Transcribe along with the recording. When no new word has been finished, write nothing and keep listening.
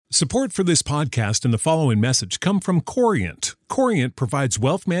Support for this podcast and the following message come from Corient. Corient provides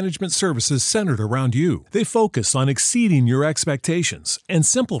wealth management services centered around you. They focus on exceeding your expectations and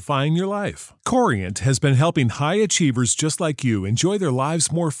simplifying your life. Corient has been helping high achievers just like you enjoy their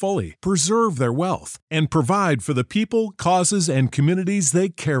lives more fully, preserve their wealth, and provide for the people, causes, and communities they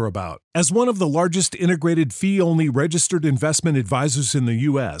care about. As one of the largest integrated fee-only registered investment advisors in the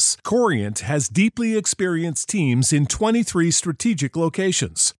U.S., Corient has deeply experienced teams in 23 strategic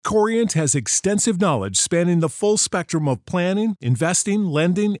locations. Corient has extensive knowledge spanning the full spectrum of planning, investing,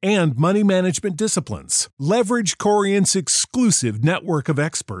 lending, and money management disciplines. Leverage Corient's exclusive network of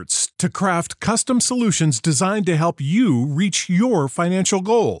experts to craft custom solutions designed to help you reach your financial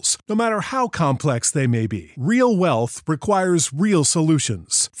goals, no matter how complex they may be. Real wealth requires real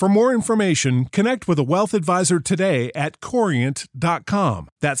solutions. For more information, connect with a wealth advisor today at Corient.com.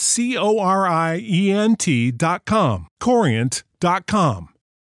 That's Corient.com. Corient.com.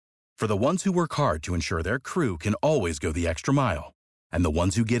 For the ones who work hard to ensure their crew can always go the extra mile, and the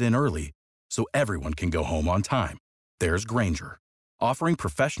ones who get in early so everyone can go home on time, there's Grainger, offering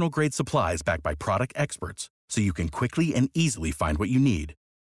professional-grade supplies backed by product experts so you can quickly and easily find what you need.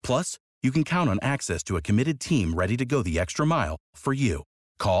 Plus, you can count on access to a committed team ready to go the extra mile for you.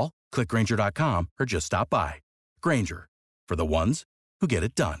 Call, click Grainger.com, or just stop by. Grainger, for the ones who get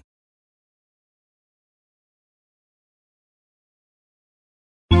it done.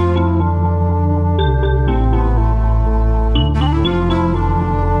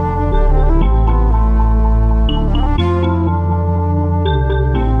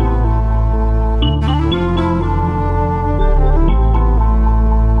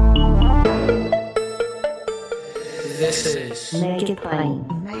 This is Make It Plain.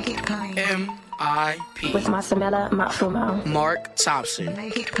 Make it plain. MIP With Masamela Matfumo. Mark Thompson.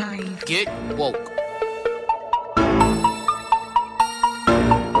 Make it plain. Get woke.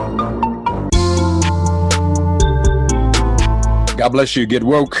 God bless you. Get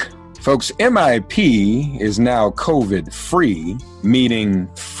woke. Folks, MIP is now COVID-free,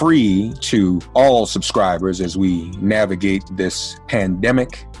 meaning free to all subscribers as we navigate this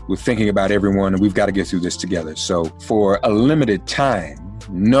pandemic. We're thinking about everyone, and we've got to get through this together. So for a limited time,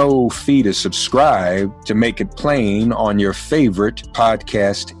 no fee to subscribe to Make It Plain on your favorite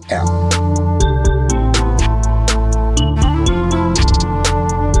podcast app.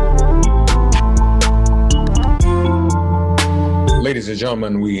 Ladies and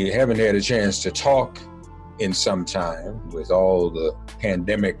gentlemen, we haven't had a chance to talk in some time with all the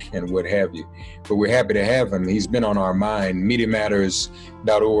pandemic and what have you, but we're happy to have him. He's been on our mind.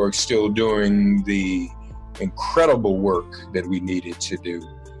 MediaMatters.org still doing the incredible work that we needed to do.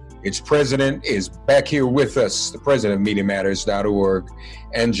 Its president is back here with us, the president of MediaMatters.org,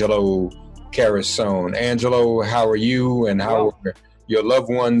 Angelo Carusone. Angelo, how are you, and how are your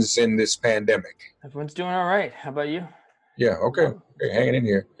loved ones in this pandemic? Everyone's doing all right. How about you? Yeah, okay. Hanging in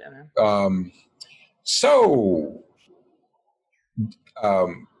here. Yeah, man.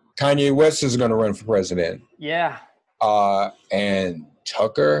 Kanye West is going to run for president. Yeah. And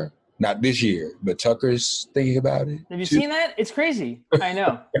Tucker, not this year, but Tucker's thinking about it. Have you seen that? It's crazy. I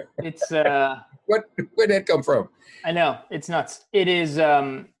know. It's where'd that come from? I know. It's nuts. It is.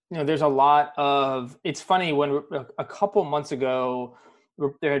 There's a lot of. It's funny when a couple months ago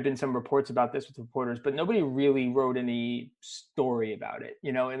there had been some reports about this with reporters, but nobody really wrote any story about it.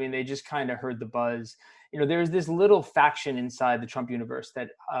 They just kind of heard the buzz. There's this little faction inside the Trump universe that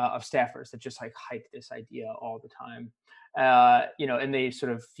of staffers that just like hype this idea all the time. And they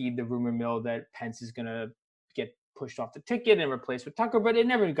sort of feed the rumor mill that Pence is going to get pushed off the ticket and replaced with Tucker, but it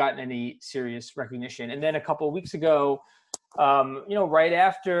never gotten any serious recognition. And then a couple of weeks ago, right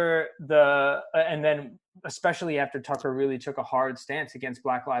after and then especially after Tucker really took a hard stance against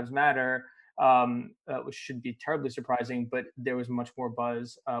Black Lives Matter, which should be terribly surprising, but there was much more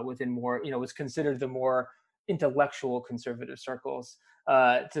buzz within more, was considered the more intellectual conservative circles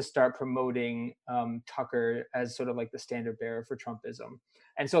to start promoting Tucker as sort of like the standard bearer for Trumpism.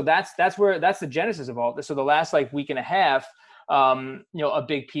 And so that's the genesis of all this. So the last week and a half, a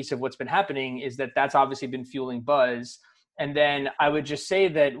big piece of what's been happening is that's obviously been fueling buzz. And then I would just say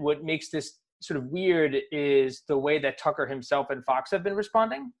that what makes this sort of weird is the way that Tucker himself and Fox have been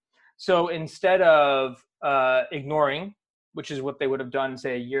responding. So instead of ignoring, which is what they would have done,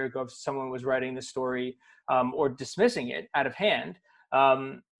 say, a year ago if someone was writing the story, or dismissing it out of hand,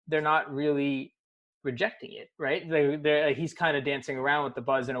 they're not really rejecting it, right? He's kind of dancing around with the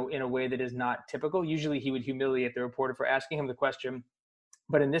buzz in a way that is not typical. Usually he would humiliate the reporter for asking him the question.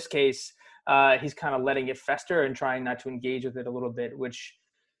 But in this case, he's kind of letting it fester and trying not to engage with it a little bit, which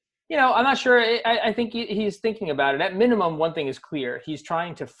I'm not sure. I think he's thinking about it. At minimum, one thing is clear: he's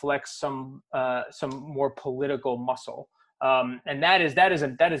trying to flex some more political muscle, and that is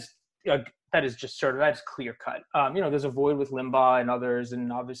just sort of that's clear cut. There's a void with Limbaugh and others,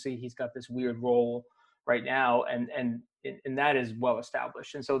 and obviously he's got this weird role right now, and that is well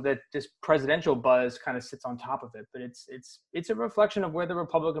established. And so that this presidential buzz kind of sits on top of it, but it's a reflection of where the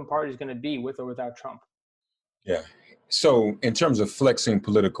Republican Party is going to be with or without Trump. Yeah. So in terms of flexing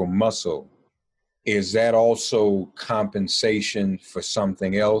political muscle, is that also compensation for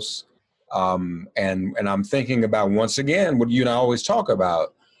something else? And I'm thinking about, once again, what you and I always talk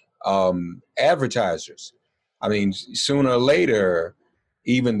about, advertisers. I mean, sooner or later,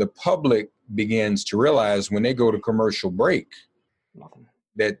 even the public begins to realize when they go to commercial break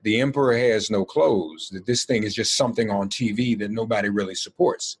that the emperor has no clothes, that this thing is just something on TV that nobody really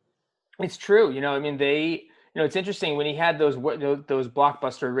supports. It's true. It's interesting when he had those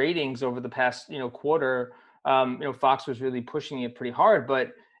blockbuster ratings over the past, quarter, Fox was really pushing it pretty hard,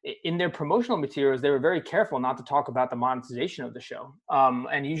 but in their promotional materials, they were very careful not to talk about the monetization of the show.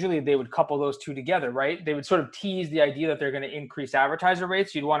 And usually they would couple those two together, right? They would sort of tease the idea that they're going to increase advertiser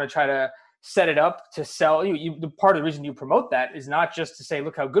rates. You'd want to try to set it up to sell. The part of the reason you promote that is not just to say,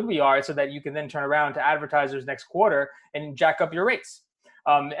 look how good we are, it's so that you can then turn around to advertisers next quarter and jack up your rates.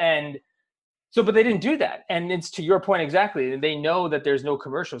 But they didn't do that. And it's to your point exactly. They know that there's no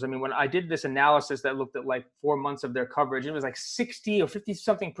commercials. I mean, when I did this analysis that looked at like 4 months of their coverage, it was like 60 or 50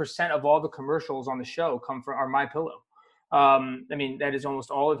 something % of all the commercials on the show come from MyPillow. That is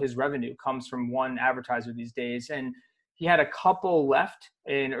almost all of his revenue comes from one advertiser these days. And he had a couple left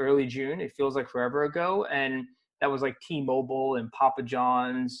in early June. It feels like forever ago. And that was like T-Mobile and Papa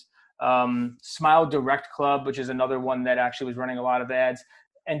John's, Smile Direct Club, which is another one that actually was running a lot of ads,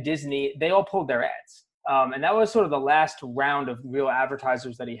 and Disney. They all pulled their ads. And that was sort of the last round of real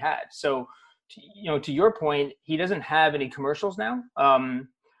advertisers that he had. So, to your point, he doesn't have any commercials now.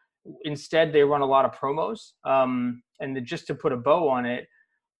 Instead, they run a lot of promos. Just to put a bow on it,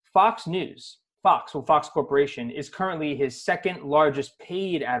 Fox Corporation is currently his second largest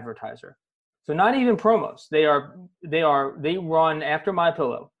paid advertiser. So not even promos. They run, after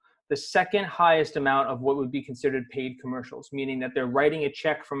MyPillow, the second highest amount of what would be considered paid commercials, meaning that they're writing a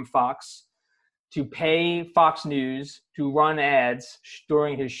check from Fox to pay Fox News to run ads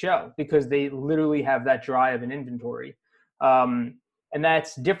during his show because they literally have that dry of an inventory. And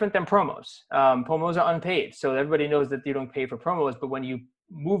that's different than promos. Promos are unpaid. So everybody knows that you don't pay for promos, but when you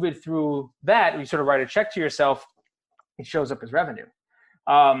move it through that, you sort of write a check to yourself, it shows up as revenue.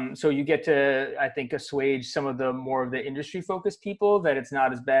 So you get to, I think, assuage some of the more of the industry focused people that it's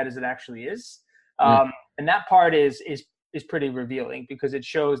not as bad as it actually is. And that part is pretty revealing because it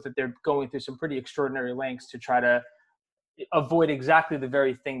shows that they're going through some pretty extraordinary lengths to try to avoid exactly the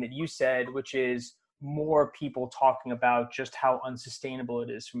very thing that you said, which is more people talking about just how unsustainable it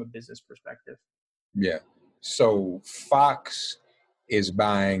is from a business perspective. Yeah. So Fox is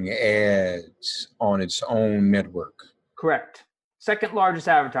buying ads on its own network. Correct. Second largest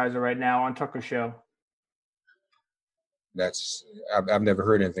advertiser right now on Tucker's show. I've never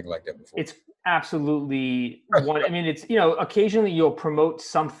heard anything like that before. It's absolutely one. It's, occasionally you'll promote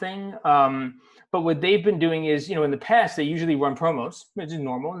something. But what they've been doing is, in the past, they usually run promos, which is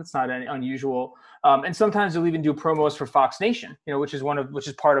normal. It's not unusual. And sometimes they'll even do promos for Fox Nation, which is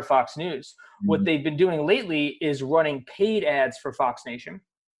part of Fox News. Mm-hmm. What they've been doing lately is running paid ads for Fox Nation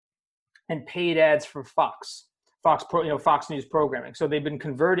and paid ads for Fox News programming. So they've been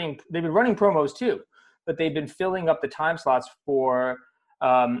running promos too, but they've been filling up the time slots for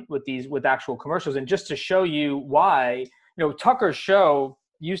with actual commercials. And just to show you why, Tucker's show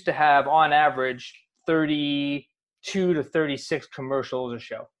used to have on average 32 to 36 commercials a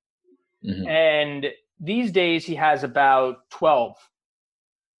show. Mm-hmm. And these days he has about 12,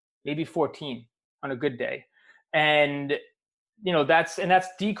 maybe 14 on a good day. And that's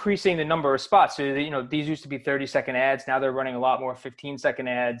decreasing the number of spots. So, these used to be 30-second ads. Now they're running a lot more 15-second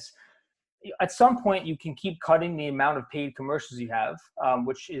ads. At some point, you can keep cutting the amount of paid commercials you have,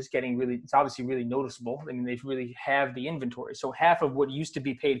 which is it's obviously really noticeable. They really have the inventory. So half of what used to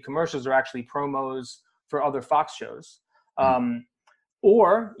be paid commercials are actually promos for other Fox shows.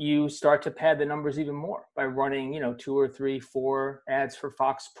 Or you start to pad the numbers even more by running, 2 or 3, 4 ads for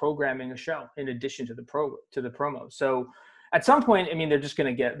Fox programming a show in addition to the promo. So at some point, they're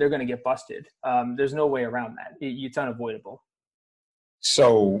going to get busted. There's no way around that. It's unavoidable.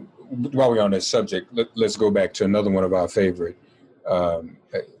 So while we're on this subject, let's go back to another one of our favorite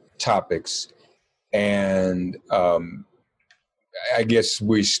topics. And I guess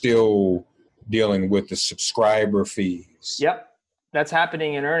we're still dealing with the subscriber fees. Yep. That's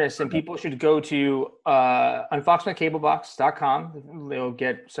happening in earnest, and people should go to unfoxmycablebox.com. They'll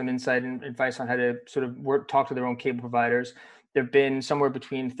get some insight and advice on how to sort of talk to their own cable providers. There have been somewhere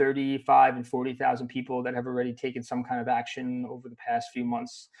between 35 and 40,000 people that have already taken some kind of action over the past few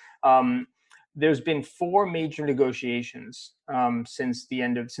months. There's been 4 major negotiations since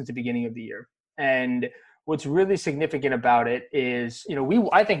the beginning of the year, and what's really significant about it is,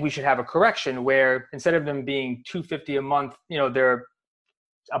 I think we should have a correction where instead of them being $250 a month, they're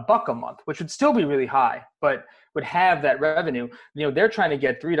 $1 a month, which would still be really high, but would have that revenue. They're trying to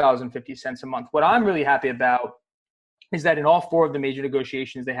get $3.50 a month. What I'm really happy about is that in all 4 of the major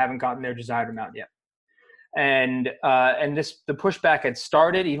negotiations, they haven't gotten their desired amount yet. And the pushback had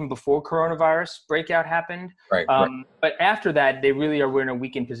started even before coronavirus breakout happened. Right. But after that, they really are in a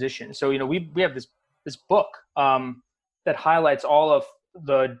weakened position. So, we have this book that highlights all of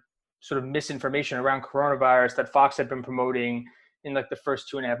the sort of misinformation around coronavirus that Fox had been promoting in like the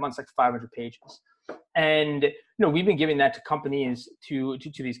first 2.5 months, like 500 pages. And, we've been giving that to companies, to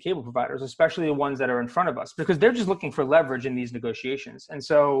these cable providers, especially the ones that are in front of us, because they're just looking for leverage in these negotiations. And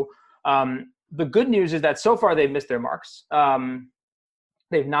so the good news is that so far they've missed their marks.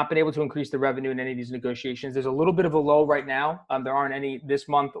 They've not been able to increase the revenue in any of these negotiations. There's a little bit of a lull right now. There aren't any this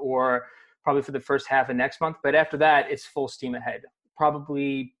month or probably for the first half of next month. But after that, it's full steam ahead.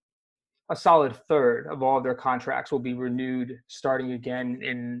 Probably a solid third of all of their contracts will be renewed starting again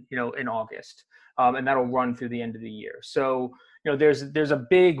in August. And that'll run through the end of the year. So, there's a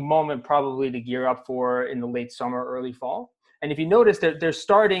big moment probably to gear up for in the late summer, early fall. And if you notice that they're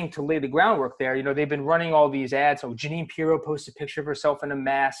starting to lay the groundwork there, they've been running all these ads. So Jeanine Pirro posts a picture of herself in a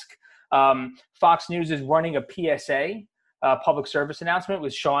mask. Fox News is running a PSA, public service announcement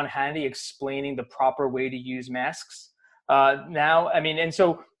with Sean Hannity explaining the proper way to use masks. Now,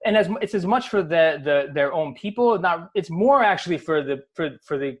 it's as much for their own people. It's more actually for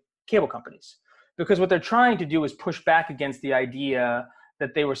the cable companies, because what they're trying to do is push back against the idea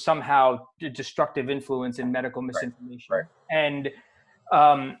that they were somehow destructive influence in medical misinformation. Right.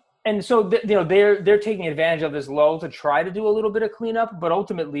 And so they're taking advantage of this lull to try to do a little bit of cleanup, but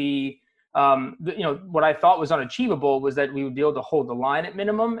ultimately, what I thought was unachievable was that we would be able to hold the line at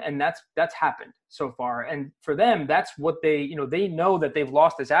minimum, and that's happened so far. And for them, that's what they know that they've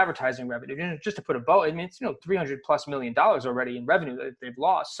lost this advertising revenue. Just to put a bow, it's $300+ million already in revenue that they've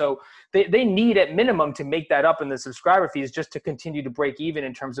lost. So they need at minimum to make that up in the subscriber fees just to continue to break even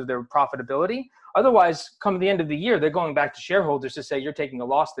in terms of their profitability. Otherwise, come the end of the year, they're going back to shareholders to say you're taking a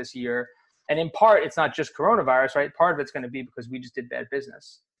loss this year. And in part, it's not just coronavirus, right? Part of it's going to be because we just did bad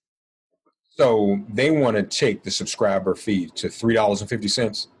business. So they want to take the subscriber fee to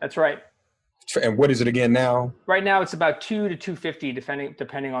 $3.50. That's right. And what is it again now? Right now, it's about $2 to $2.50,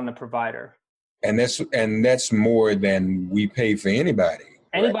 depending on the provider. And that's more than we pay for anybody.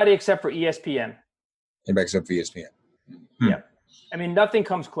 Anybody except for ESPN. Anybody except for ESPN. Yeah. Nothing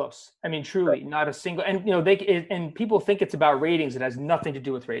comes close. Truly, not a single. And and people think it's about ratings. It has nothing to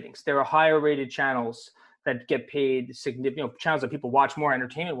do with ratings. There are higher rated channels that get paid significant, channels that people watch more,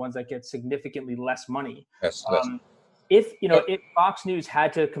 entertainment ones that get significantly less money. Yes. If Fox News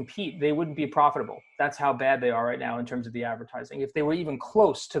had to compete, they wouldn't be profitable. That's how bad they are right now in terms of the advertising. If they were even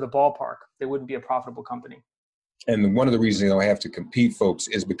close to the ballpark, they wouldn't be a profitable company. And one of the reasons they don't have to compete, folks,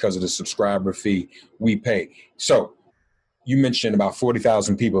 is because of the subscriber fee we pay. So you mentioned about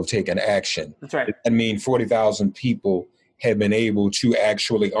 40,000 people have taken action. That's right. I mean, 40,000 people have been able to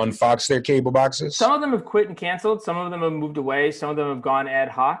actually unfox their cable boxes? Some of them have quit and canceled. Some of them have moved away. Some of them have gone ad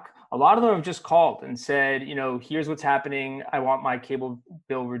hoc. A lot of them have just called and said, here's what's happening. I want my cable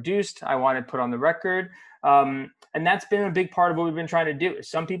bill reduced. I want it put on the record. And that's been a big part of what we've been trying to do.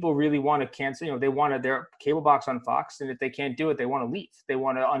 Some people really want to cancel, they wanted their cable box on Fox. And if they can't do it, they want to leave. They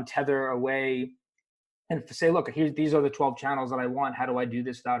want to untether away and say, look, these are the 12 channels that I want. How do I do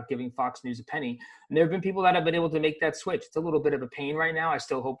this without giving Fox News a penny? And there have been people that have been able to make that switch. It's a little bit of a pain right now. I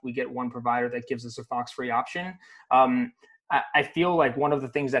still hope we get one provider that gives us a Fox free option. I feel like one of the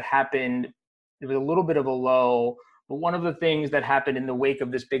things that happened, there was a little bit of a lull, but one of the things that happened in the wake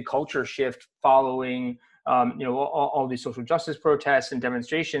of this big culture shift following, all these social justice protests and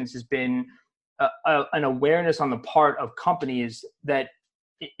demonstrations has been an awareness on the part of companies that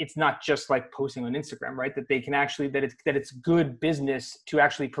it's not just like posting on Instagram, right? That they can actually, that it's good business to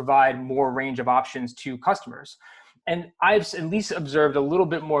actually provide more range of options to customers. And I've at least observed a little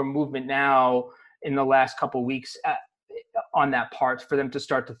bit more movement now in the last couple of weeks on that part for them to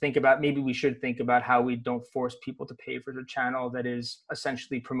start to think about, maybe we should think about how we don't force people to pay for the channel that is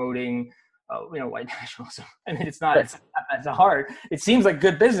essentially promoting, white nationalism. It's not, it's hard. It seems like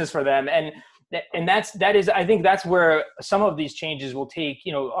good business for them. And I think that's where some of these changes will take,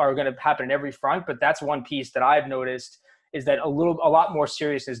 are going to happen in every front. But that's one piece that I've noticed is that a lot more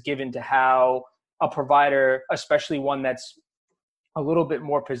seriousness given to how a provider, especially one that's a little bit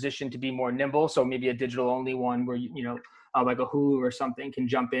more positioned to be more nimble. So maybe a digital only one where, like a Hulu or something can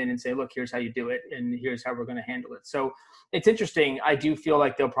jump in and say, look, here's how you do it. And here's how we're going to handle it. So it's interesting. I do feel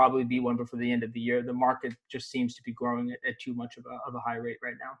like there'll probably be one before the end of the year. The market just seems to be growing at too much of a high rate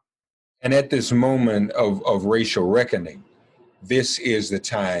right now. And at this moment of racial reckoning, this is the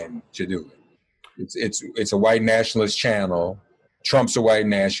time to do it. It's a white nationalist channel. Trump's a white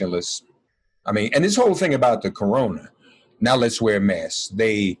nationalist. I mean, and this whole thing about the corona, now let's wear masks.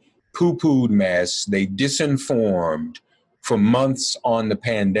 They poo-pooed masks. They disinformed for months on the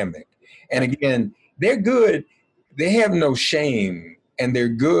pandemic. And again, they're good. They have no shame, and they're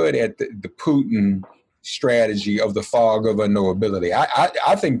good at the Putin strategy of the fog of unknowability.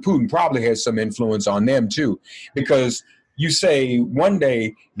 I think Putin probably has some influence on them too, because you say one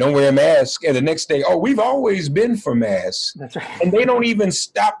day, don't wear a mask, and the next day, oh, we've always been for masks. That's right. And they don't even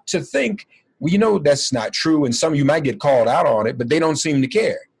stop to think, well, that's not true, and some of you might get called out on it, but they don't seem to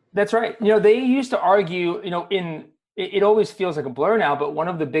care. That's right. They used to argue, it always feels like a blur now, but one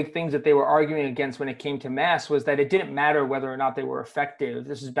of the big things that they were arguing against when it came to masks was that it didn't matter whether or not they were effective.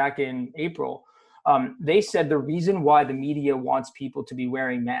 This is back in April. They said the reason why the media wants people to be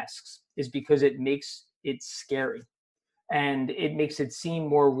wearing masks is because it makes it scary and it makes it seem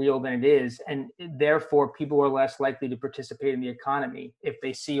more real than it is. And therefore, people are less likely to participate in the economy if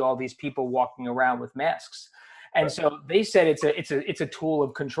they see all these people walking around with masks. And so they said it's a tool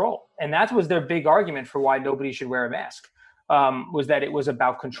of control. And that was their big argument for why nobody should wear a mask, was that it was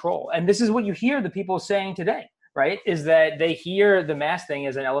about control. And this is what you hear the people saying today, right? Is that they hear the mask thing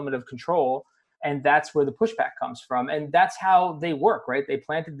as an element of control. And that's where the pushback comes from. And that's how they work, right? They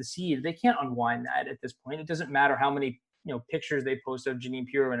planted the seed. They can't unwind that at this point. It doesn't matter how many pictures they post of Jeanine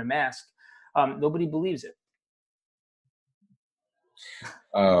Pirro in a mask. Nobody believes it.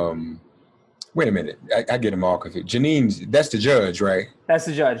 Wait a minute. I get him all confused. Jeanine, that's the judge, right? That's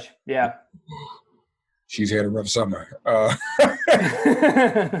the judge, yeah. She's had a rough summer.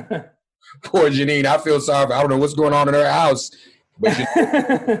 Poor Jeanine. I feel sorry for her. I don't know what's going on in her house. But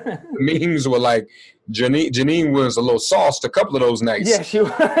the memes were like, Jeanine was a little sauced a couple of those nights. Yeah, she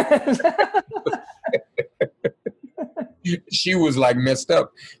was. She was like messed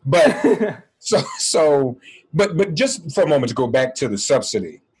up. But but just for a moment to go back to the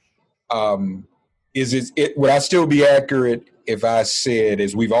subsidy. Would I still be accurate if I said,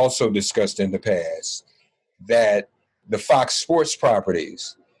 as we've also discussed in the past, that the Fox Sports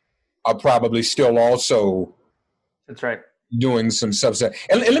properties are probably still also that's right doing some subsidy?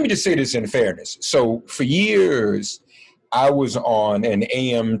 And let me just say this in fairness. So for years, I was on an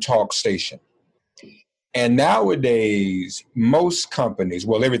AM talk station. And nowadays, most companies,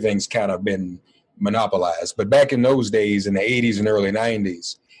 well, everything's kind of been monopolized. But back in those days, in the 80s and early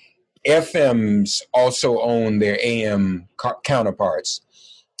 90s, FMs also owned their AM counterparts.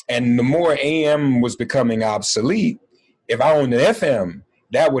 And the more AM was becoming obsolete, if I owned an FM,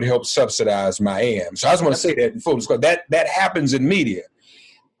 that would help subsidize my AM. So I just want to say that in full disclosure, that happens in media.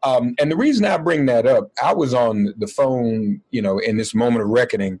 And the reason I bring that up, I was on the phone, in this moment of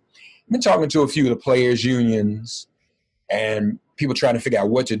reckoning. I've been talking to a few of the players' unions and people trying to figure out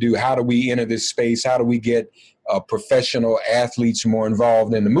what to do. How do we enter this space? How do we get professional athletes more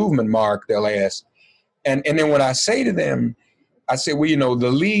involved in the movement, Mark, they'll ask. And then when I say to them, I say, well,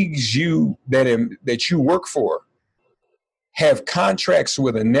 the leagues that you work for have contracts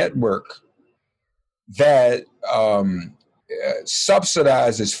with a network that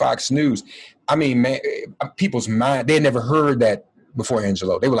subsidizes Fox News. I mean, man, people's mind, they had never heard that before,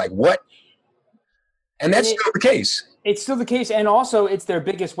 Angelo. They were like, what? And that's still the case. It's still the case. And also it's their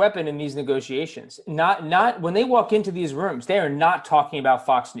biggest weapon in these negotiations. Not when they walk into these rooms, they are not talking about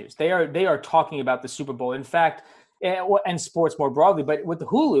Fox News. They are talking about the Super Bowl. In fact, and sports more broadly, but with the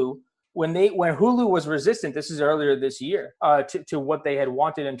Hulu, when Hulu was resistant, this is earlier this year, to what they had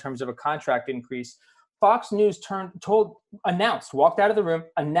wanted in terms of a contract increase, Fox News walked out of the room,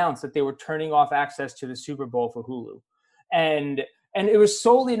 announced that they were turning off access to the Super Bowl for Hulu. And it was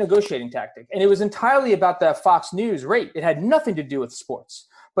solely a negotiating tactic. And it was entirely about the Fox News rate. It had nothing to do with sports.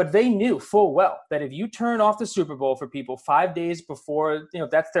 But they knew full well that if you turn off the Super Bowl for people 5 days before,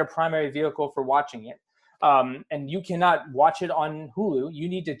 that's their primary vehicle for watching it, and you cannot watch it on Hulu, you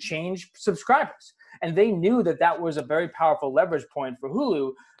need to change subscribers. And they knew that that was a very powerful leverage point for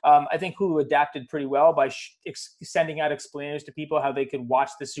Hulu. I think Hulu adapted pretty well by sending out explainers to people how they could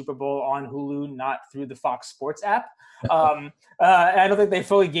watch the Super Bowl on Hulu, not through the Fox Sports app. I don't think they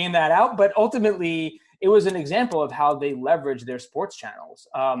fully gained that out, but ultimately it was an example of how they leverage their sports channels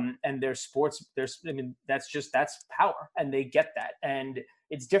and their sports. That's power, and they get that, and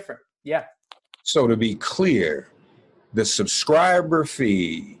it's different. Yeah. So to be clear, the subscriber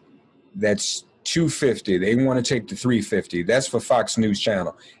fee, that's $250. They want to take the $350. That's for Fox News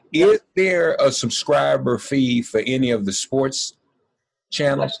Channel. Is there a subscriber fee for any of the sports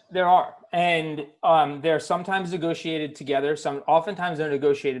channels? There are, and they're sometimes negotiated together. Oftentimes they're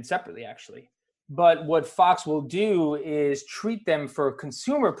negotiated separately, actually. But what Fox will do is treat them for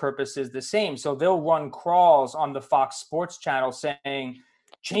consumer purposes the same. So they'll run crawls on the Fox Sports Channel saying,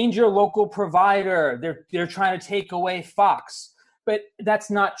 "Change your local provider. They're trying to take away Fox." But that's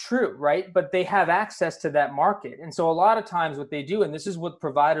not true, right? But they have access to that market. And so a lot of times what they do, and this is what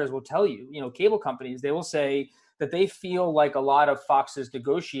providers will tell you, cable companies, they will say that they feel like a lot of Fox's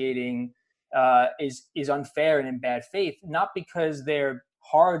negotiating is unfair and in bad faith, not because they're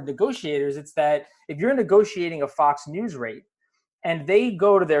hard negotiators. It's that if you're negotiating a Fox News rate and they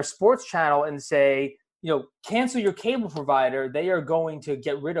go to their sports channel and say, cancel your cable provider, they are going to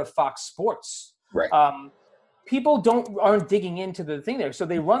get rid of Fox Sports. Right. People aren't digging into the thing there. So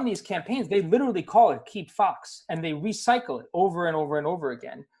they run these campaigns. They literally call it Keep Fox, and they recycle it over and over and over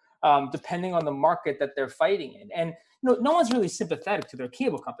again, depending on the market that they're fighting in. And no one's really sympathetic to their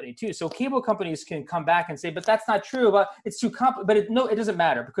cable company too. So cable companies can come back and say, but that's not true, but it's too complicated. But it doesn't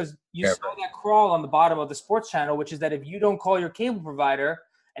matter, because you saw that crawl on the bottom of the sports channel, which is that if you don't call your cable provider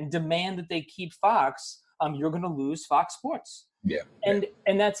and demand that they keep Fox, you're going to lose Fox Sports. Yeah. And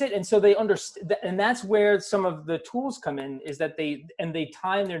that's it. And so they understand, and that's where some of the tools come in, is that they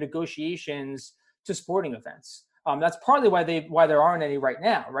time their negotiations to sporting events. That's partly why there aren't any right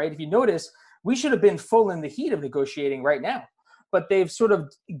now, right? If you notice, we should have been full in the heat of negotiating right now, but they've sort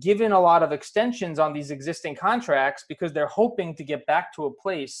of given a lot of extensions on these existing contracts because they're hoping to get back to a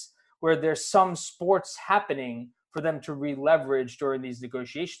place where there's some sports happening for them to re-leverage during these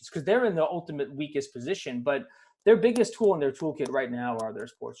negotiations, because they're in the ultimate weakest position. But their biggest tool in their toolkit right now are their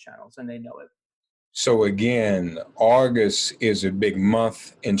sports channels, and they know it. So again, August is a big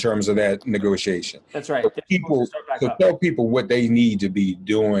month in terms of that negotiation. That's right. Tell people what they need to be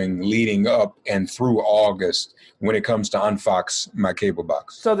doing leading up and through August when it comes to Unfox My Cable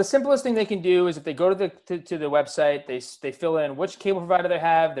Box. So the simplest thing they can do is if they go to the website, they fill in which cable provider they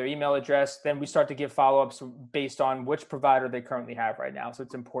have, their email address. Then we start to give follow-ups based on which provider they currently have right now. So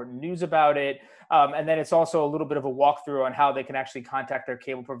it's important news about it. And then it's also a little bit of a walkthrough on how they can actually contact their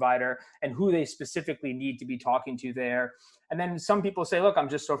cable provider and who they specifically need to be talking to there. And then some people say, look, I'm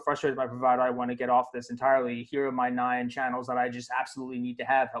just so frustrated with my provider, I want to get off this entirely. Here are my 9 channels that I just absolutely need to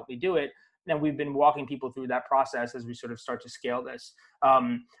have. Help me do it. And we've been walking people through that process as we sort of start to scale this.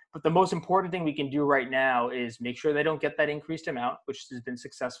 But the most important thing we can do right now is make sure they don't get that increased amount, which has been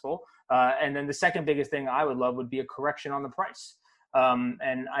successful. And then the second biggest thing I would love would be a correction on the price.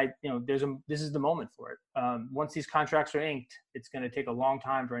 This is the moment for it. Once these contracts are inked, it's going to take a long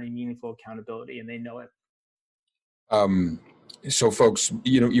time for any meaningful accountability, and they know it. So folks,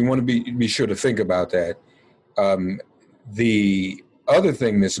 you want to be sure to think about that. The other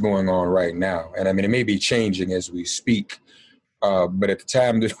thing that's going on right now, and I mean, it may be changing as we speak, but at the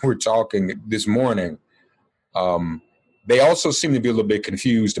time that we're talking this morning, they also seem to be a little bit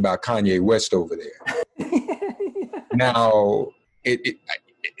confused about Kanye West over there. Now,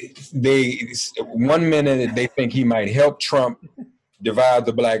 they 1 minute they think he might help Trump divide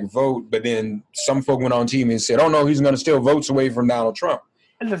the black vote, but then some folk went on TV and said, "Oh no, he's going to steal votes away from Donald Trump."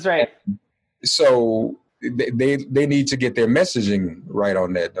 That's right. So they need to get their messaging right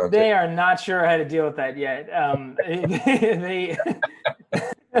on that, don't they? They are not sure how to deal with that yet.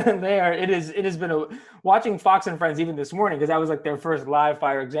 They are. It has been watching Fox and Friends even this morning, because that was like their first live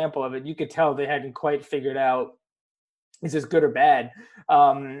fire example of it. You could tell they hadn't quite figured out, is this good or bad?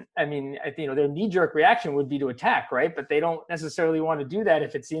 I mean, their knee-jerk reaction would be to attack, right? But they don't necessarily want to do that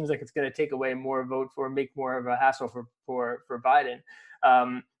if it seems like it's going to take away more vote for, make more of a hassle for Biden.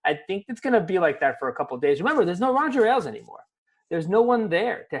 I think it's going to be like that for a couple of days. Remember, there's no Roger Ailes anymore. There's no one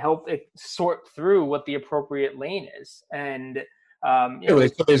there to help it sort through what the appropriate lane is. And so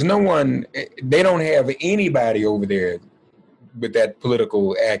there's no one. They don't have anybody over there with that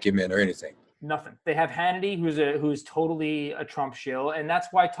political acumen or anything. Nothing. They have Hannity, who's totally a Trump shill, and that's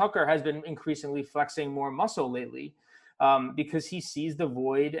why Tucker has been increasingly flexing more muscle lately. because he sees the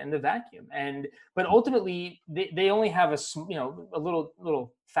void and the vacuum. But ultimately, they only have a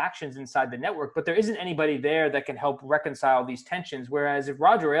little factions inside the network, but there isn't anybody there that can help reconcile these tensions. Whereas if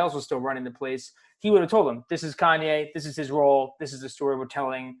Roger Ailes was still running the place, he would have told them, this is Kanye, this is his role, this is the story we're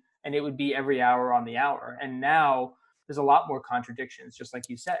telling, and it would be every hour on the hour. And now there's a lot more contradictions, just like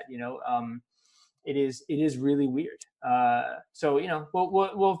you said. It is really weird. So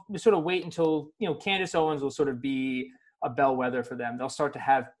we'll sort of wait until Candace Owens will sort of be a bellwether for them. They'll start to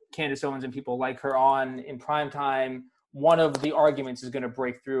have Candace Owens and people like her on in prime time. One of the arguments is going to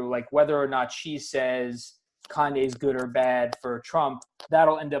break through, like whether or not she says Kanye's good or bad for Trump.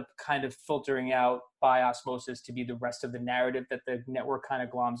 That'll end up kind of filtering out by osmosis to be the rest of the narrative that the network kind of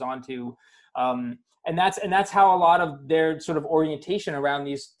gloms onto. And that's how a lot of their sort of orientation around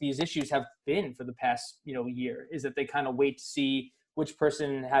these issues have been for the past year, is that they kind of wait to see which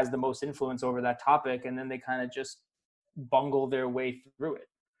person has the most influence over that topic, and then they kind of just bungle their way through it.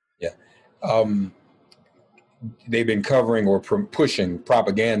 Yeah. They've been covering or pushing,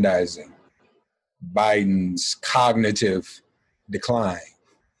 propagandizing Biden's cognitive decline.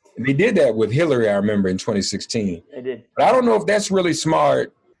 And they did that with Hillary, I remember, in 2016. They did. But I don't know if that's really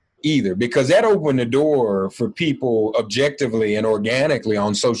smart either, because that opened the door for people objectively and organically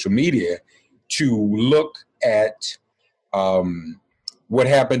on social media to look at what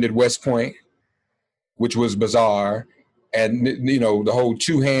happened at West Point, which was bizarre, and the whole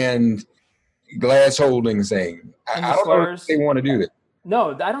two-hand glass holding thing. I don't know if they want to do that.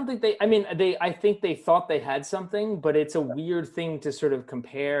 No, I don't think I think they thought they had something, but it's a weird thing to sort of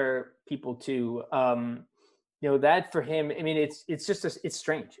compare people to. That for him, it's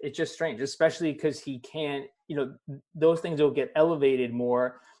strange. It's just strange, especially because he can't, those things will get elevated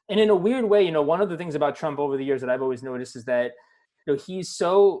more. And in a weird way, one of the things about Trump over the years that I've always noticed is that, he's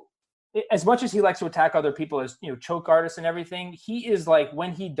so, as much as he likes to attack other people as, choke artists and everything, he is like,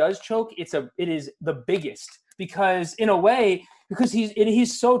 when he does choke, it is the biggest, because in a way, because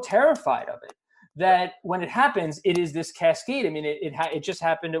he's so terrified of it, that when it happens, it is this cascade. It just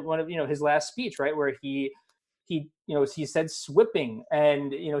happened at one of, his last speech, right, where he said swipping,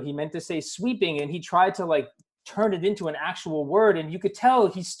 and he meant to say sweeping, and he tried to turn it into an actual word, and you could tell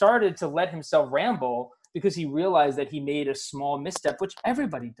he started to let himself ramble because he realized that he made a small misstep, which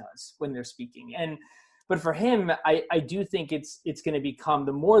everybody does when they're speaking. But for him, I do think it's going to become,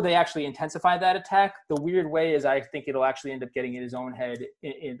 the more they actually intensify that attack, the weird way is I think it'll actually end up getting in his own head.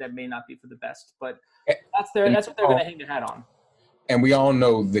 That may not be for the best, but that's what they're going to hang their hat on. And we all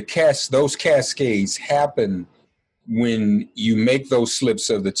know those cascades happen when you make those slips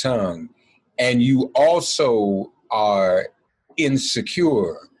of the tongue, and you also are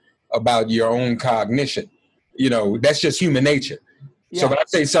insecure about your own cognition. That's just human nature. Yeah. So when I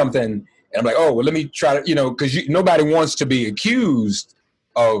say something and I'm like, oh, well, let me try to, because nobody wants to be accused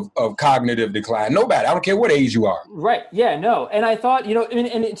of cognitive decline. Nobody. I don't care what age you are. Right. Yeah, no. And I thought,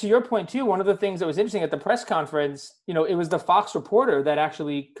 and to your point too, one of the things that was interesting at the press conference, it was the Fox reporter that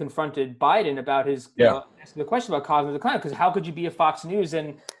actually confronted Biden about his asking the question about cognitive decline, because how could you be a Fox News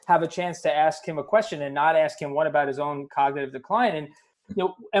and have a chance to ask him a question and not ask him one about his own cognitive decline? And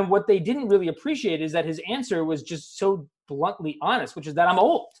and what they didn't really appreciate is that his answer was just so bluntly honest, which is that I'm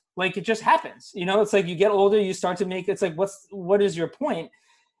old. Like, it just happens. It's like you get older, you start to make, it's like, what is your point?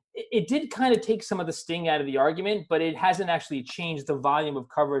 It did kind of take some of the sting out of the argument, but it hasn't actually changed the volume of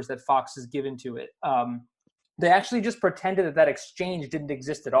coverage that Fox has given to it. They actually just pretended that exchange didn't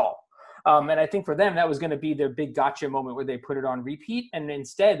exist at all. And I think for them, that was going to be their big gotcha moment where they put it on repeat, and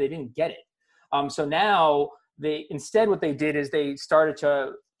instead they didn't get it. So now what they did is they started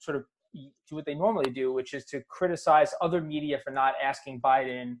to sort of do what they normally do, which is to criticize other media for not asking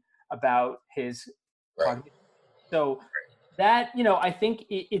Biden about his cognition. So that, I think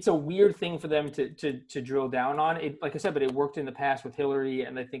it's a weird thing for them to drill down on. It, like I said, but it worked in the past with Hillary,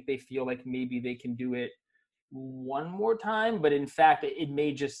 and I think they feel like maybe they can do it one more time. But in fact,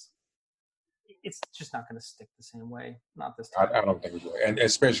 it's just not going to stick the same way. Not this time. I don't think it will, and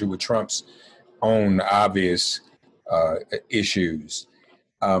especially with Trump's own obvious issues.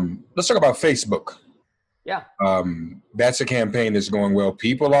 Let's talk about Facebook. Yeah. That's a campaign that's going well.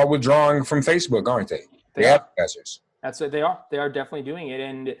 People are withdrawing from Facebook, aren't they? The advertisers. That's what they are. They are definitely doing it.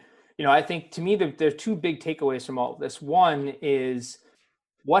 And, I think to me, there are two big takeaways from all of this. One is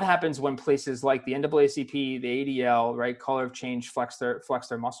what happens when places like the NAACP, the ADL, right, Color of Change flex their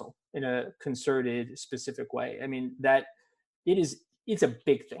muscle in a concerted, specific way. It's a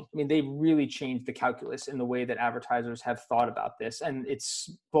big thing. They really changed the calculus in the way that advertisers have thought about this. And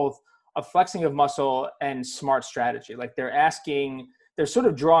it's both a flexing of muscle and smart strategy. Like they're they're sort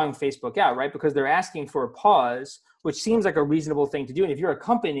of drawing Facebook out, right? Because they're asking for a pause, which seems like a reasonable thing to do. And if you're a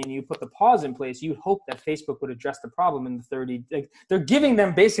company and you put the pause in place, you'd hope that Facebook would address the problem in the 30, like they're giving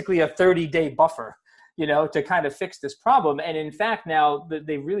them basically a 30-day buffer, to kind of fix this problem. And in fact, now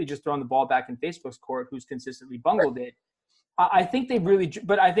they've really just thrown the ball back in Facebook's court, who's consistently bungled it. I think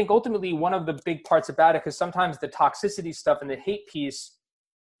but I think ultimately one of the big parts about it, because sometimes the toxicity stuff and the hate piece,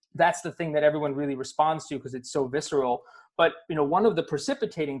 that's the thing that everyone really responds to because it's so visceral. But, one of the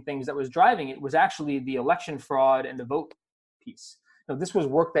precipitating things that was driving it was actually the election fraud and the vote piece. This was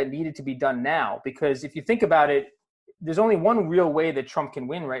work that needed to be done now, because if you think about it, there's only one real way that Trump can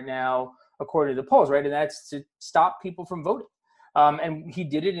win right now, according to the polls, right? And that's to stop people from voting. And he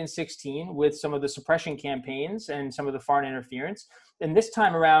did it in 2016 with some of the suppression campaigns and some of the foreign interference. And this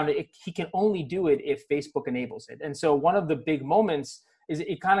time around, he can only do it if Facebook enables it. And so one of the big moments is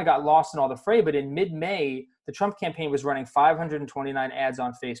it kind of got lost in all the fray, but in mid-May, the Trump campaign was running 529 ads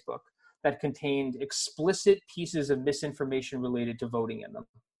on Facebook that contained explicit pieces of misinformation related to voting in them.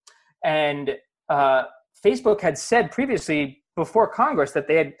 And Facebook had said previously before Congress that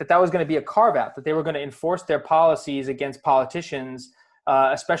that was going to be a carve-out, that they were going to enforce their policies against politicians,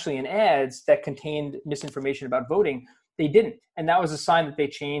 especially in ads that contained misinformation about voting. They didn't. And that was a sign that they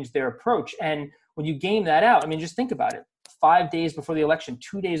changed their approach. And when you game that out, just think about it. 5 days before the election,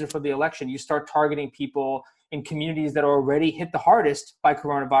 2 days before the election, you start targeting people in communities that are already hit the hardest by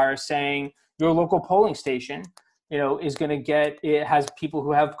coronavirus, saying your local polling station, is going to it has people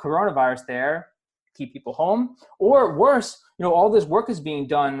who have coronavirus there, keep people home. Or worse, all this work is being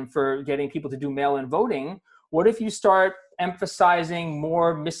done for getting people to do mail-in voting. What if you start emphasizing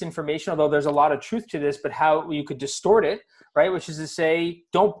more misinformation, although there's a lot of truth to this, but how you could distort it, right? Which is to say,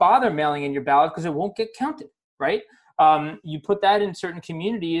 don't bother mailing in your ballot because it won't get counted, right? You put that in certain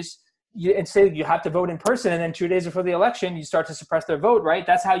communities and say you have to vote in person, and then 2 days before the election, you start to suppress their vote, right?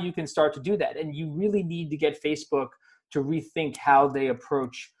 That's how you can start to do that. And you really need to get Facebook to rethink how they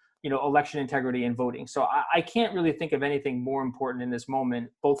approach, election integrity and voting. So I can't really think of anything more important in this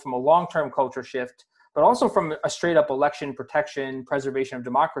moment, both from a long-term culture shift, but also from a straight up election protection, preservation of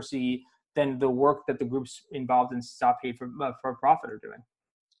democracy, than the work that the groups involved in Stop Hate for Profit are doing.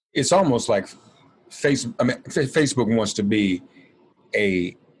 It's almost like Facebook wants to be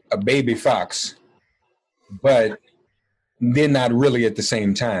a baby fox, but they're not really at the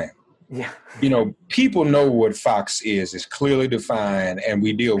same time. Yeah. People know what Fox is. It's clearly defined, and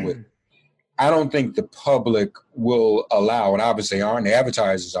we deal with it. I don't think the public will allow, and obviously aren't, the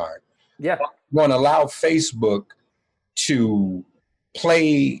advertisers aren't, going to allow Facebook to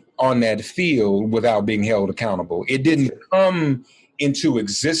play on that field without being held accountable. It didn't come into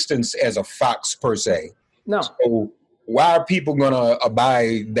existence as a fox per se. No. So why are people going to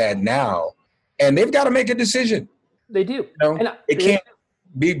abide that now? And they've got to make a decision. They do. It can't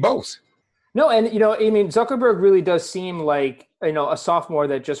be both. No, and Zuckerberg really does seem like a sophomore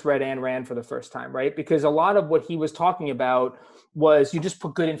that just read Ayn Rand for the first time, right? Because a lot of what he was talking about was you just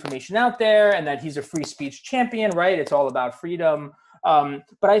put good information out there, and that he's a free speech champion, right? It's all about freedom.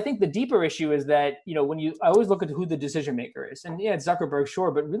 But I think the deeper issue is that, I always look at who the decision maker is. And it's Zuckerberg,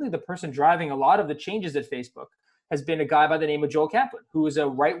 sure, but really the person driving a lot of the changes at Facebook has been a guy by the name of Joel Kaplan, who is a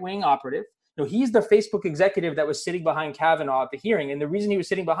right-wing operative. He's the Facebook executive that was sitting behind Kavanaugh at the hearing. And the reason he was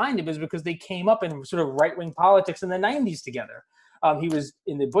sitting behind him is because they came up in sort of right-wing politics in the 90s together. He was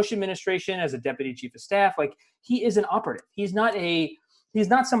in the Bush administration as a deputy chief of staff. Like, he is an operative. He's not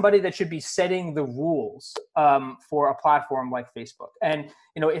somebody that should be setting the rules for a platform like Facebook. And,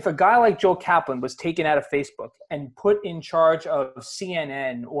 if a guy like Joel Kaplan was taken out of Facebook and put in charge of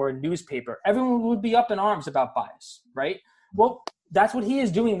CNN or a newspaper, everyone would be up in arms about bias, right? Well, that's what he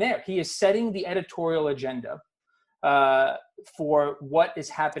is doing there. He is setting the editorial agenda for what is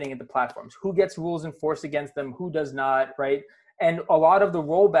happening at the platforms. Who gets rules enforced against them? Who does not, right? And a lot of the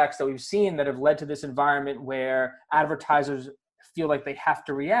rollbacks that we've seen that have led to this environment where advertisers feel like they have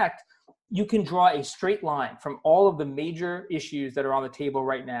to react, you can draw a straight line from all of the major issues that are on the table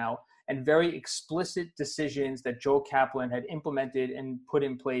right now and very explicit decisions that Joel Kaplan had implemented and put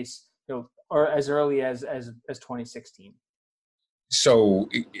in place, or as early as 2016. So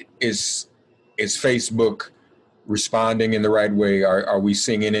is Facebook responding in the right way? Are we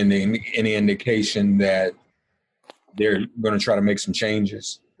seeing any indication that they're going to try to make some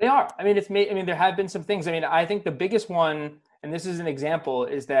changes? They are. There have been some things. I think the biggest one, and this is an example,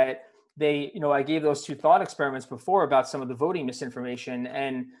 is that I gave those two thought experiments before about some of the voting misinformation,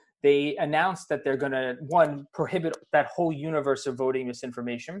 and they announced that they're going to, one, prohibit that whole universe of voting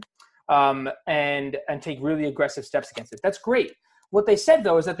misinformation, and take really aggressive steps against it. That's great. What they said,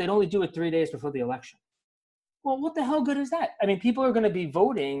 though, is that they'd only do it 3 days before the election. Well, what the hell good is that? I mean, people are going to be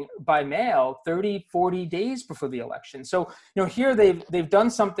voting by mail 30, 40 days before the election. So, here they've done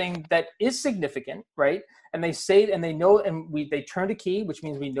something that is significant, right? And they say, and they know, and they turned a key, which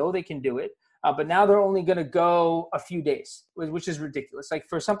means we know they can do it. But now they're only going to go a few days, which is ridiculous. Like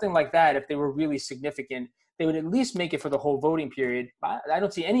for something like that, if they were really significant, they would at least make it for the whole voting period. I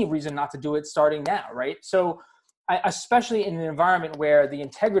don't see any reason not to do it starting now, right? So especially in an environment where the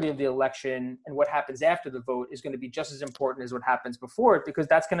integrity of the election and what happens after the vote is going to be just as important as what happens before it, because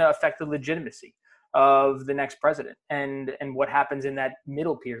that's going to affect the legitimacy of the next president and what happens in that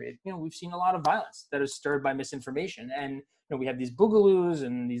middle period. We've seen a lot of violence that is stirred by misinformation, and we have these boogaloos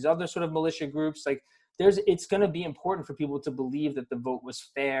and these other sort of militia groups. Like it's going to be important for people to believe that the vote was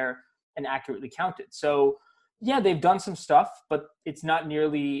fair and accurately counted. So yeah, they've done some stuff, but it's not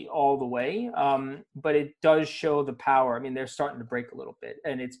nearly all the way. But it does show the power. I mean, they're starting to break a little bit,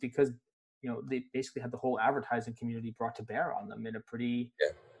 and it's because they basically had the whole advertising community brought to bear on them in a pretty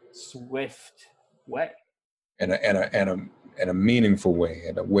swift way, and a meaningful way,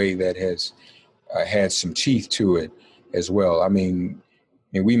 and a way that has had some teeth to it as well. I mean,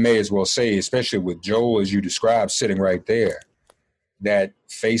 we may as well say, especially with Joel, as you described, sitting right there, that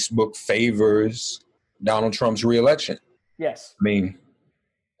Facebook favors Donald Trump's reelection. Yes. I mean,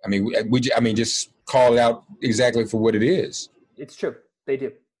 just call it out exactly for what it is. It's true. They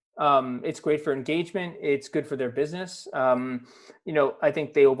do. It's great for engagement. It's good for their business. I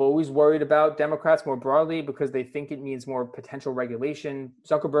think they have always worried about Democrats more broadly because they think it means more potential regulation.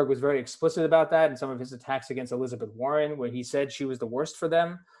 Zuckerberg was very explicit about that in some of his attacks against Elizabeth Warren, where he said she was the worst for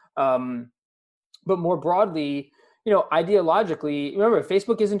them. But more broadly, ideologically, remember,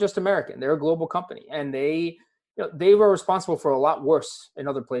 Facebook isn't just American. They're a global company, and they were responsible for a lot worse in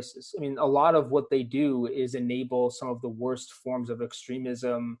other places. I mean, a lot of what they do is enable some of the worst forms of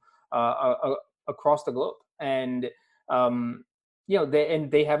extremism across the globe. And,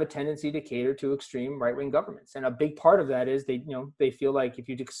 they have a tendency to cater to extreme right-wing governments. And a big part of that is they feel like if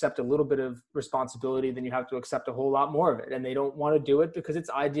you accept a little bit of responsibility, then you have to accept a whole lot more of it. And they don't want to do it because it's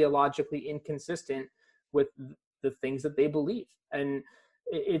ideologically inconsistent with the things that they believe. And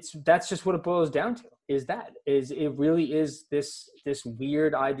that's just what it boils down to, it really is this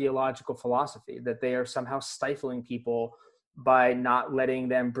weird ideological philosophy that they are somehow stifling people by not letting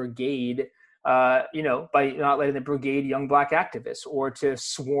them brigade young black activists, or to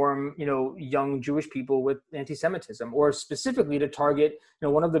swarm young Jewish people with anti-Semitism, or specifically to target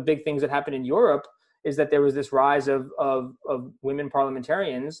one of the big things that happened in Europe is that there was this rise of women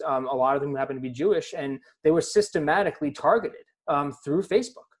parliamentarians, a lot of them happen to be Jewish, and they were systematically targeted through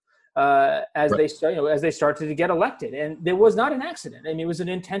Facebook as they started to get elected. And there was not an accident. I mean, it was an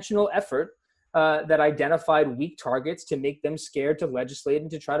intentional effort that identified weak targets to make them scared to legislate and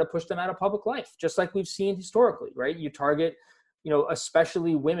to try to push them out of public life, just like we've seen historically, right? You target,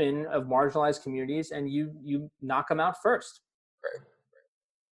 especially women of marginalized communities, and you knock them out first. Right.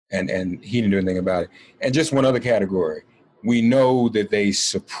 And he didn't do anything about it. And just one other category, we know that they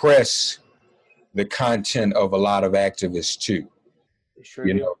suppress the content of a lot of activists too. They sure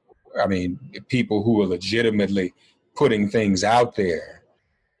do. I mean, people who are legitimately putting things out there,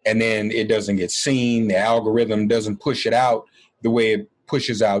 and then it doesn't get seen. The algorithm doesn't push it out the way it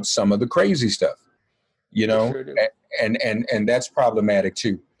pushes out some of the crazy stuff, Sure do. And that's problematic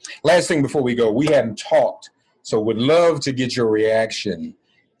too. Last thing before we go, we haven't talked, so would love to get your reaction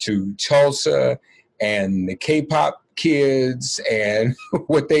to Tulsa and the K-pop kids and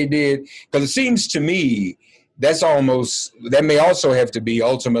what they did. Because it seems to me that may also have to be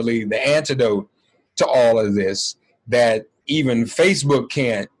ultimately the antidote to all of this that even Facebook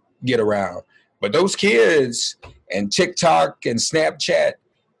can't get around. But those kids and TikTok and Snapchat,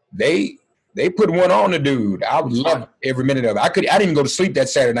 they put one on the dude. I would love every minute of it. I didn't even go to sleep that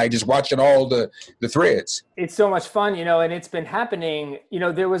Saturday night just watching all the threads. It's so much fun, and it's been happening.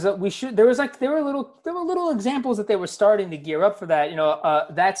 There were little examples that they were starting to gear up for that.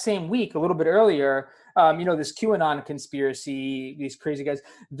 That same week, a little bit earlier, this QAnon conspiracy, these crazy guys,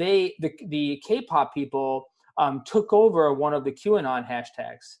 the K-pop people took over one of the QAnon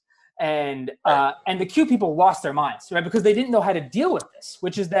hashtags. And the Q people lost their minds, right? Because they didn't know how to deal with this,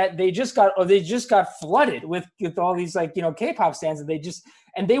 which is that they just got flooded with all these K-pop stands,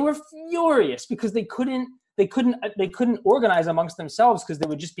 and they were furious because they couldn't organize amongst themselves because they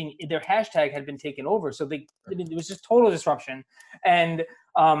were just their hashtag had been taken over. So it was just total disruption. And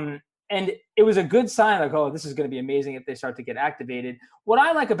it was a good sign, like, oh, this is going to be amazing if they start to get activated. What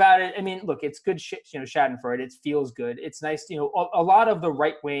I like about it, I mean, look, it's good shit, Schadenfreude. It feels good. It's nice. A lot of the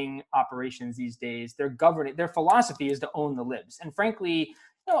right-wing operations these days, their philosophy is to own the libs. And frankly,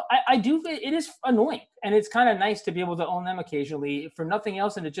 I do. It is annoying, and it's kind of nice to be able to own them occasionally for nothing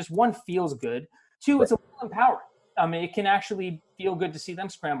else. And it just, one, feels good. Two, it's a little empowering. I mean, it can actually feel good to see them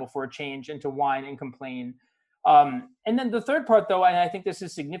scramble for a change and to whine and complain. And then the third part, though, and I think this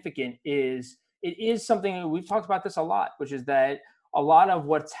is significant, is it is something, we've talked about this a lot, which is that a lot of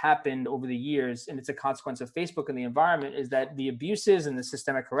what's happened over the years, and it's a consequence of Facebook and the environment, is that the abuses and the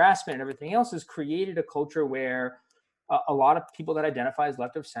systemic harassment and everything else has created a culture where a lot of people that identify as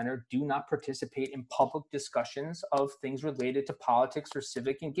left of center do not participate in public discussions of things related to politics or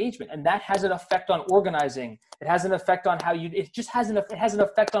civic engagement. And that has an effect on organizing. It has an effect on how it has an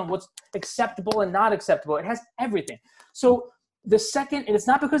effect on what's acceptable and not acceptable. It has everything. So the second, and it's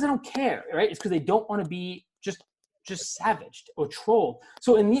not because they don't care, right? It's because they don't want to be just savaged or trolled.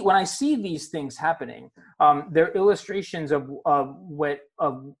 So when I see these things happening, they're illustrations of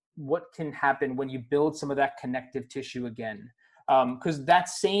what can happen when you build some of that connective tissue again. Because that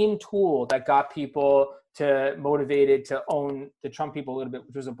same tool that got people motivated to own the Trump people a little bit,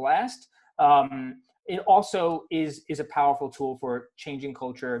 which was a blast, it also is a powerful tool for changing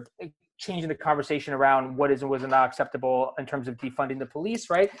culture, changing the conversation around what is and was not acceptable in terms of defunding the police,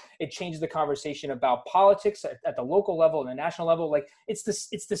 right? It changes the conversation about politics at the local level and the national level. Like it's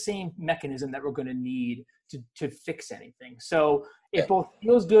the same mechanism that we're going to need to fix anything. So it both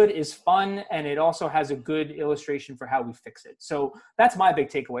feels good, is fun, and it also has a good illustration for how we fix it. So that's my big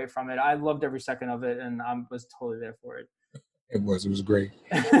takeaway from it. I loved every second of it, and I was totally there for it. It was great.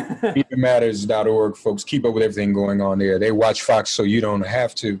 MediaMatters.org, folks, keep up with everything going on there. They watch Fox so you don't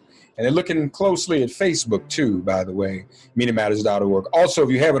have to. And they're looking closely at Facebook, too, by the way, MediaMatters.org. Also, if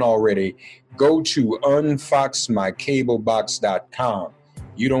you haven't already, go to unfoxmycablebox.com.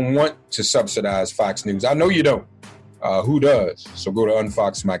 You don't want to subsidize Fox News. I know you don't. Who does? So go to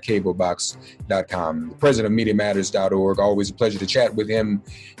unfoxmycablebox.com. The president of MediaMatters.org. Always a pleasure to chat with him,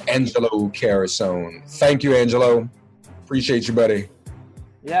 Angelo Carusone. Thank you, Angelo. Appreciate you, buddy.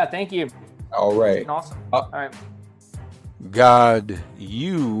 Yeah, thank you. All right. Awesome. All right. God,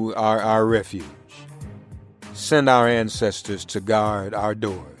 you are our refuge. Send our ancestors to guard our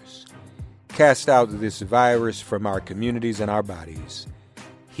doors. Cast out this virus from our communities and our bodies.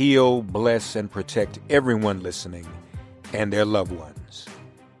 Heal, bless, and protect everyone listening and their loved ones.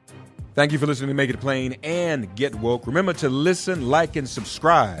 Thank you for listening to Make It Plain and Get Woke. Remember to listen, like, and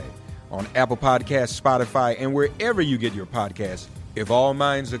subscribe on Apple Podcasts, Spotify, and wherever you get your podcasts. If all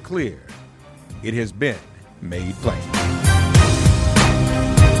minds are clear, it has been made plain.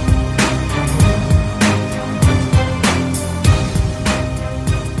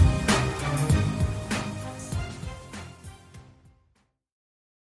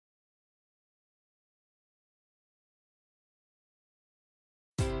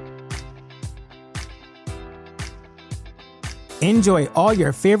 Enjoy all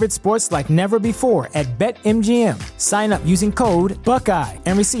your favorite sports like never before at BetMGM. Sign up using code Buckeye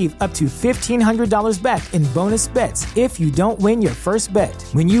and receive up to $1,500 back in bonus bets if you don't win your first bet.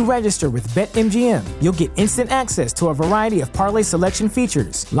 When you register with BetMGM, you'll get instant access to a variety of parlay selection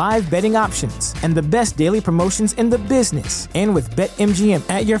features, live betting options, and the best daily promotions in the business. And with BetMGM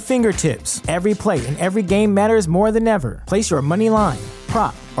at your fingertips, every play and every game matters more than ever. Place your money line,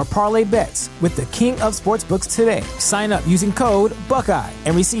 prop, or parlay bets with the king of sportsbooks today. Sign up using code Buckeye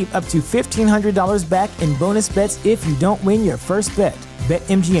and receive up to $1,500 back in bonus bets if you don't win your first bet.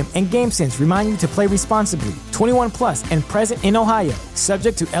 BetMGM and GameSense remind you to play responsibly. 21 plus and present in Ohio,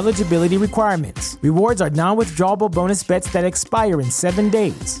 subject to eligibility requirements. Rewards are non-withdrawable bonus bets that expire in 7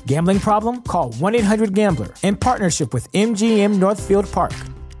 days. Gambling problem? Call 1-800-GAMBLER. In partnership with MGM Northfield Park.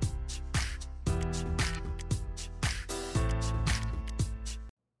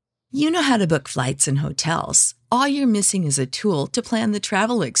 You know how to book flights and hotels. All you're missing is a tool to plan the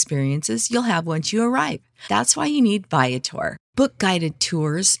travel experiences you'll have once you arrive. That's why you need Viator. Book guided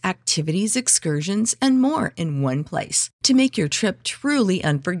tours, activities, excursions, and more in one place to make your trip truly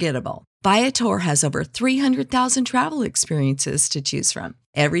unforgettable. Viator has over 300,000 travel experiences to choose from.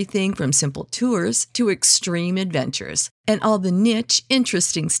 Everything from simple tours to extreme adventures and all the niche,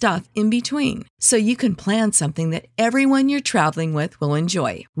 interesting stuff in between. So you can plan something that everyone you're traveling with will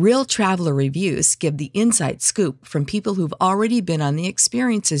enjoy. Real traveler reviews give the inside scoop from people who've already been on the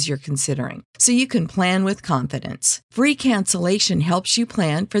experiences you're considering. So you can plan with confidence. Free cancellation helps you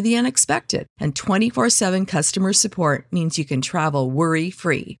plan for the unexpected. And 24/7 customer support means you can travel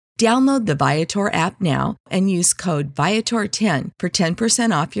worry-free. Download the Viator app now and use code Viator10 for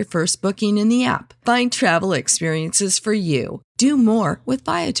 10% off your first booking in the app. Find travel experiences for you. Do more with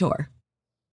Viator.